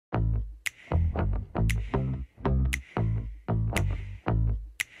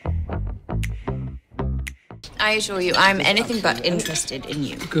I assure you, I'm anything but interested in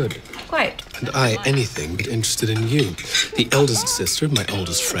you. Good. Quite. And I anything but interested in you. The eldest sister of my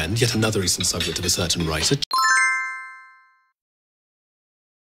oldest friend, yet another recent subject of a certain writer.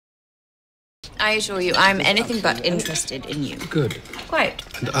 I assure you, I'm anything but interested in you. Good. Quite.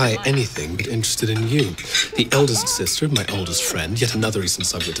 And I anything but interested in you. The eldest sister of my oldest friend, yet another recent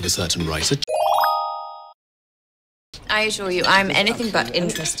subject of a certain writer. I assure you, I'm anything but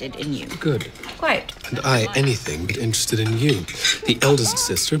interested in you. Good. Quite. And I anything but interested in you. The eldest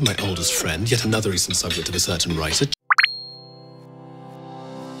sister of my oldest friend, yet another recent subject of a certain writer.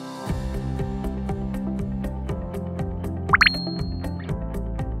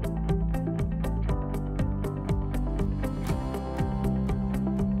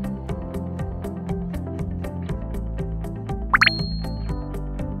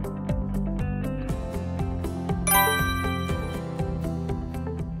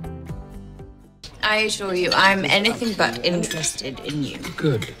 I assure you, I'm anything but interested in you.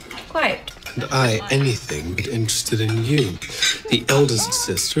 Good. Quite. And I anything but interested in you. The eldest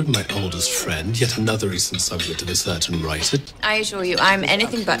sister of my oldest friend, yet another recent subject of a certain writer. I assure you, I'm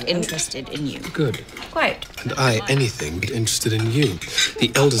anything but interested in you. Good. Quite. And I anything but interested in you.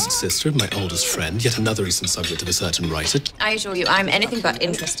 The eldest sister of my oldest friend, yet another recent subject of a certain writer. I assure you, I'm anything but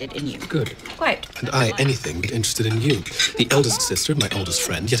interested in you. Good. Quite. And I anything but interested in you. The eldest sister of my oldest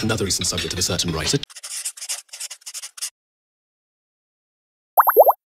friend, yet another recent subject of a certain writer.